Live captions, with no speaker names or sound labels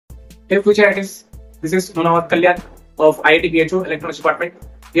Hey future IITs, this is Nunawat Kalyan of IIT Electronics Department.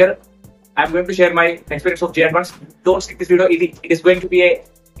 Here I am going to share my experience of JEE Advance. Don't skip this video, it is going to be a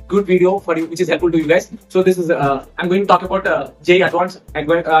good video for you which is helpful to you guys. So this is I'm going to talk about JEE Advance.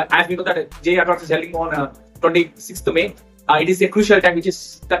 As we know that JEE Advance is held on 26th May. It is a crucial time which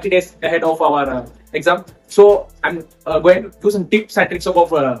is 30 days ahead of our exam. So I'm going to do some tips and tricks about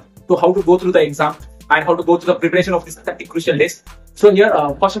to how to go through the exam and how to go through the preparation of these 30 crucial days. So here,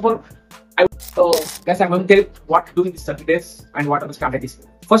 first of all, guys, I'm going to tell you what to do in these 30 days and what are the strategies.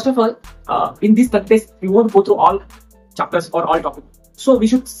 First of all, in these 30 days, we won't go through all chapters or all topics. So we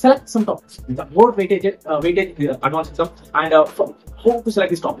should select some topics, the more weightage advanced exam, and from how to select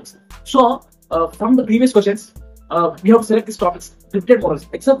these topics. So from the previous questions, we have to select these topics, repeated models.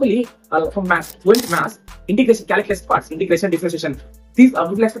 Example, from maths, going to maths, integration, calculus parts, integration, differentiation. These we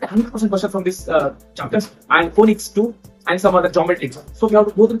will expect 100% question from these chapters, and phonics too, and some other geometry. So we have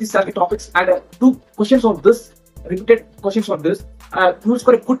to go through these topics and two questions on this, repeated questions on this. You will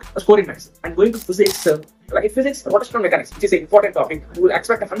score a good score in maths. And going to physics, like physics, water mechanics, which is an important topic, you will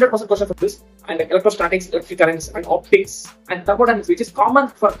expect 100% question from this, and electrostatics, electric currents, and optics, and thermodynamics, which is common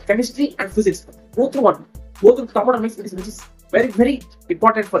for chemistry and physics. Go through one. Go through thermodynamics, which is very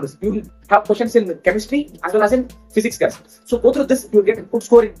important for this. You will have questions in chemistry as well as in physics, guys. So go through this, you will get a good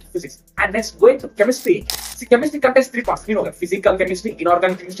score in physics. And next, going to chemistry. See, chemistry contains three parts. You know, physical chemistry,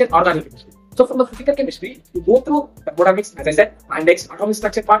 inorganic chemistry, and organic chemistry. So from the physical chemistry, you go through thermodynamics, as I said, and next atomic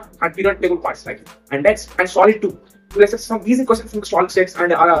structure part and periodic table parts, right? And next, and solid too. You will accept some easy questions from the solid states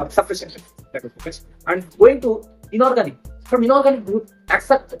and surface tension. And going to inorganic. From inorganic, you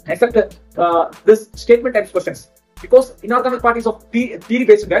accept this statement type questions, because inorganic part is of theory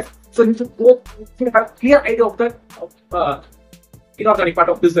based, guys. So you should go to have a clear idea of the inorganic part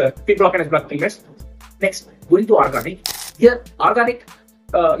of this P block and S block elements. Next, going to organic. Here, organic,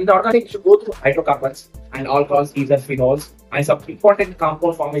 in the organic, you should go through hydrocarbons and alcohols, ethers, phenols, and some important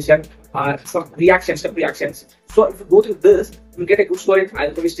compound formation, some reactions, step reactions. So if you go through this, you will get a good score in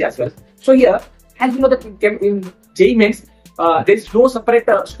chemistry as well. So here, as you know that in JEE mains, there is no separate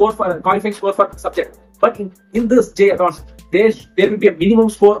score for qualifying score for subject. But in this JEE Advance, there will be a minimum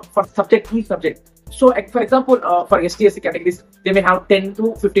score for subject, each subject. So, for example, for ST/SC categories, they may have 10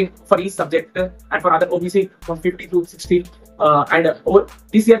 to 15 for each subject, and for other OBC from 50 to 60.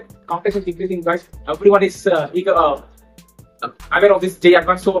 This year, competition is increasing, guys. Everyone is aware of this JEE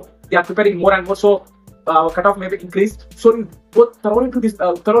Advance, so they are preparing more and more. So, cutoff may be increased. So, you go thoroughly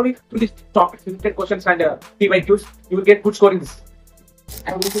through this topic, related questions and PYQs. You will get good score in this.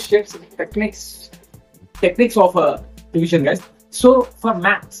 I'm going to share some techniques of revision, guys. So for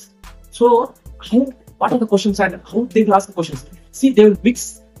maths, so what are the questions and how they will ask the questions? See, they will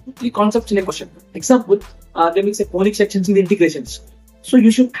mix three concepts in a question. Example, they mix a conic sections in the integrations. So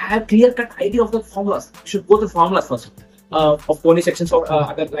you should have clear-cut idea of the formulas. You should go to the formulas first of conic sections or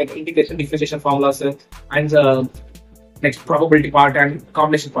other like integration, differentiation formulas, and next probability part and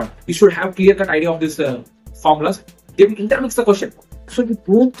combination part. You should have clear-cut idea of these formulas. They will intermix the question. So you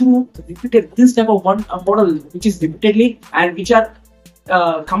go through repeated this type of one model which is repeatedly and which are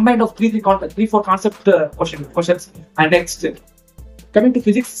combined of three, four concept questions. And next, coming to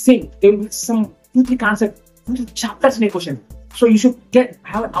physics, same. There will be some 2-3 concept, 2-3 chapters in a question. So you should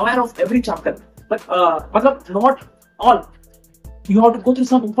have aware of every chapter, but not all. You have to go through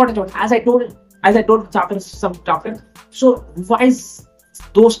some important ones. As I told some chapters. So revise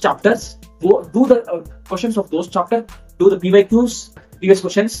those chapters. Do the questions of those chapters. Do the PYQs, previous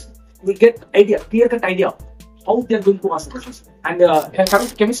questions. You will get clear-cut idea how they are going to ask the questions. And coming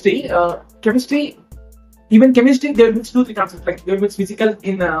to chemistry, even chemistry, they will mix 2-3 concepts. Like they will mix physical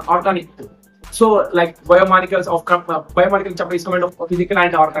in organic. So like biomolecules of biomedical chapter is combined of physical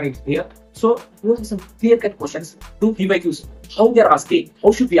and organic here. So those are some clear-cut questions. Do PYQs, how they are asking,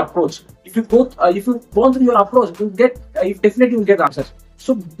 how should we approach? If you go through your approach, you definitely will get the answers.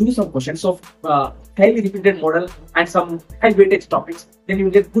 So do some questions of highly repeated model and some high weightage topics, then you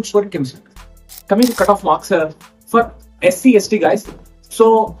will get good score in chemistry. Coming to cutoff marks for SC/ST, guys.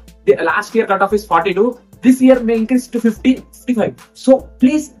 So the last year cutoff is 42. This year may increase to 55. So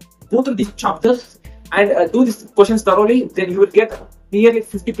please go through these chapters and do these questions thoroughly. Then you will get nearly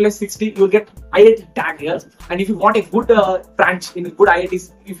 50 plus 60. You will get IIT tag here. And if you want a good branch in good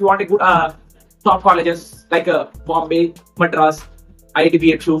IITs, if you want a good top colleges like Bombay, Madras,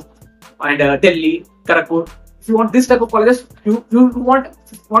 IIT and Delhi, Kharagpur. If you want this type of colleges, you want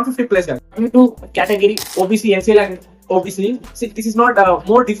 150 plus, guys. Coming to category OBC, NCL and OBC. See, this is not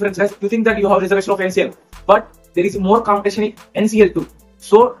more difference, guys. You think that you have reservation of NCL, but there is more competition in NCL too.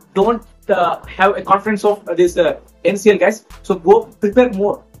 So don't have a confidence of this NCL, guys. So go prepare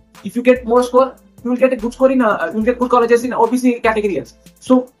more. if you get more score, you will get a good score in you will get good colleges in OBC categories.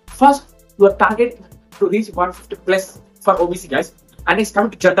 So first your target to reach 150 plus for OBC guys, and next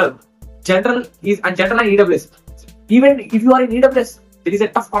coming to general. General and EWS. Even if you are in EWS, there is a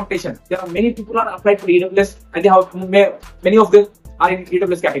tough competition. There are many people are applied for EWS, and they have many of them are in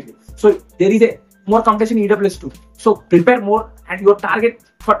EWS category. So there is a more competition in EWS too. So prepare more, and your target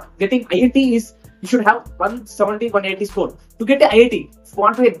for getting IIT is you should have 170, 180 score. To get a IIT, if you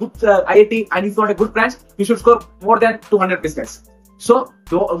want to a good IIT and if you want a good branch, you should score more than 200 guys. So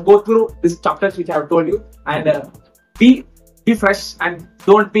go through these chapters which I have told you, and be fresh and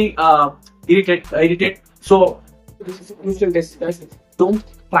don't be irritated. So this is a crucial test, guys. Don't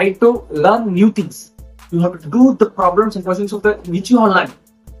try to learn new things. You have to do the problems and questions of the which you have learned,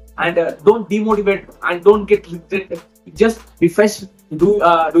 and don't demotivate and don't get irritated. Just be fresh. Do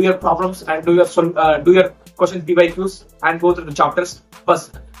your problems and do your questions BYQs and go through the chapters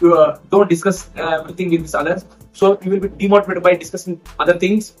first. Don't discuss everything with others. So you will be demotivated by discussing other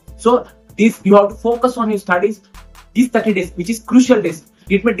things. So you have to focus on your studies. These 30 days, which is crucial days,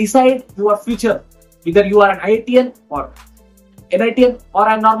 it may decide your future. Either you are an IITian or NITian or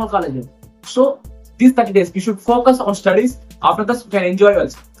a normal college. So these 30 days, you should focus on studies. After this, you can enjoy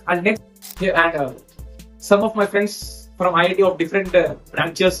also. And next, some of my friends from IIT of different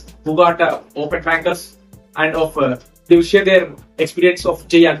branches who got open bankers and they will share their experience of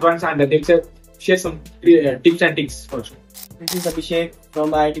JEE Advance, and they will share some tips and tricks also. This is Abhishek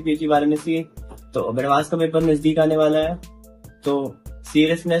from IIT Varanasi. तो advance का paper नजदीक आने वाला है, तो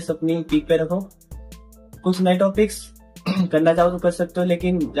seriousness अपनी peak पे रखो. कुछ नए टॉपिक्स करना चाहो तो कर सकते हो,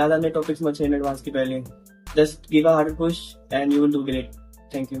 लेकिन ज्यादा नए टॉपिक्स मत छेड़ो एडवांस की पहले. Just give a hard push and you will do great.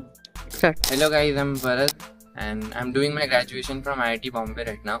 Thank you. Hello guys, I'm Bharat and I'm doing my graduation from IIT Bombay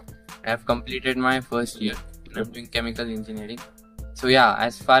right now. I have completed my first year and I'm doing chemical engineering. So yeah,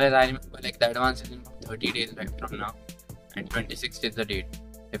 as far as I remember, like the advance is in 30 days right from now, and 26th is the date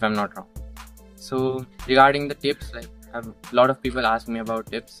if I'm not wrong. So regarding the tips, like a lot of people ask me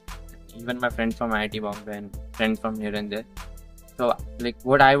about tips, even my friends from IIT Bombay and friends from here and there. So like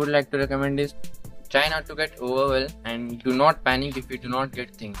what I would like to recommend is try not to get overwhelmed and do not panic if you do not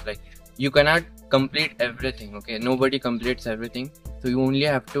get things. Like you cannot complete everything, okay? Nobody completes everything. So you only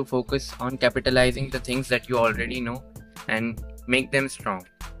have to focus on capitalizing the things that you already know and make them strong.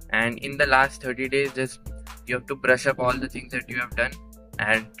 And in the last 30 days, just you have to brush up all the things that you have done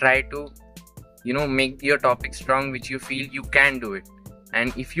and try to, you know, make your topic strong, which you feel you can do it.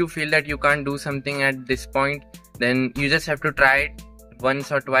 And if you feel that you can't do something at this point, then you just have to try it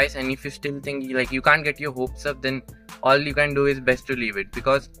once or twice. And if you still think like you can't get your hopes up, then all you can do is best to leave it.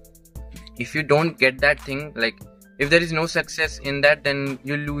 Because if you don't get that thing, like if there is no success in that, then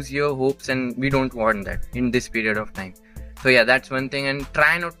you lose your hopes, and we don't want that in this period of time. So yeah, that's one thing. And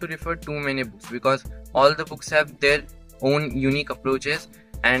try not to refer too many books, because all the books have their own unique approaches,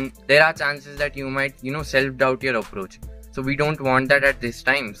 and there are chances that you might, you know, self-doubt your approach. So we don't want that at this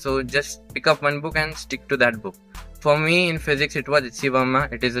time. So just pick up one book and stick to that book. For me in physics, it was Itsi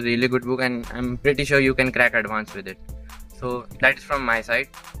Verma. It is a really good book, and I'm pretty sure you can crack advance with it. So that is from my side.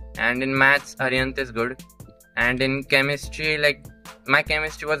 And in maths, Aryant is good. And in chemistry, like my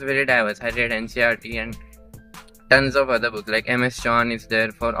chemistry was very diverse. I read NCERT and tons of other books. Like MS Chauhan is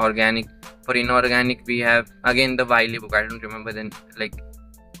there for organic. For inorganic, we have again the Wiley book. I don't remember then, like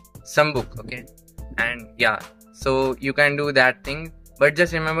some book, okay? And yeah, so you can do that thing. But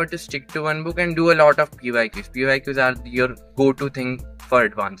just remember to stick to one book and do a lot of PYQs. PYQs are your go-to thing for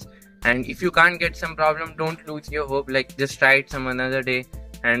advance. And if you can't get some problem, don't lose your hope. Like just try it some another day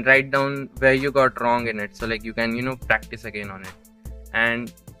and write down where you got wrong in it, so like you can, you know, practice again on it.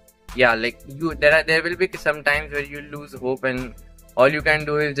 And yeah, like there will be some times where you lose hope, and all you can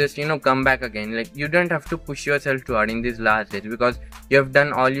do is just, you know, come back again. Like you don't have to push yourself too hard in these last days, because you have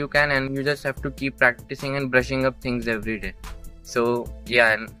done all you can, and you just have to keep practicing and brushing up things every day. So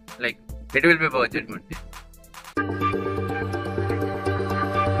yeah, and like it will be worth it.